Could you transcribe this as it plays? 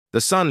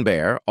The sun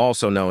bear,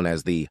 also known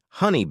as the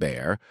honey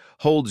bear,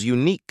 holds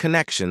unique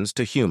connections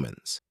to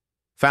humans.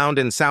 Found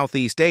in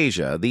Southeast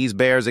Asia, these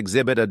bears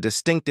exhibit a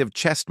distinctive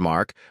chest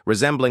mark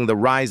resembling the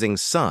rising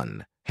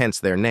sun, hence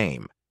their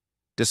name.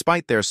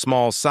 Despite their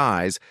small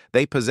size,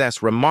 they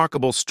possess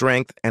remarkable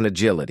strength and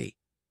agility.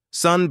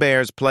 Sun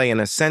bears play an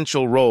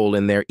essential role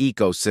in their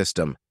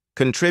ecosystem,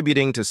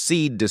 contributing to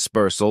seed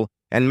dispersal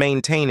and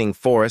maintaining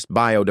forest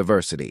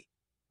biodiversity.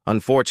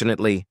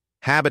 Unfortunately,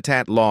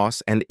 habitat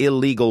loss and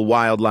illegal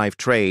wildlife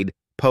trade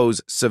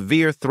pose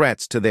severe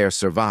threats to their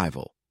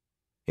survival.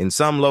 In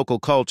some local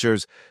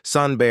cultures,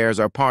 sun bears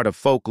are part of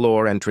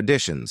folklore and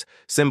traditions,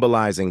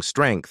 symbolizing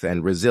strength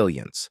and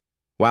resilience.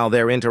 While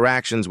their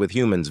interactions with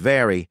humans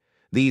vary,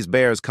 these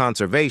bears'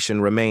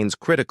 conservation remains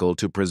critical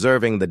to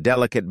preserving the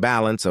delicate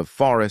balance of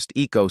forest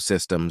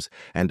ecosystems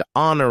and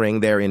honoring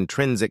their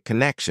intrinsic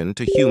connection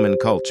to human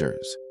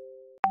cultures.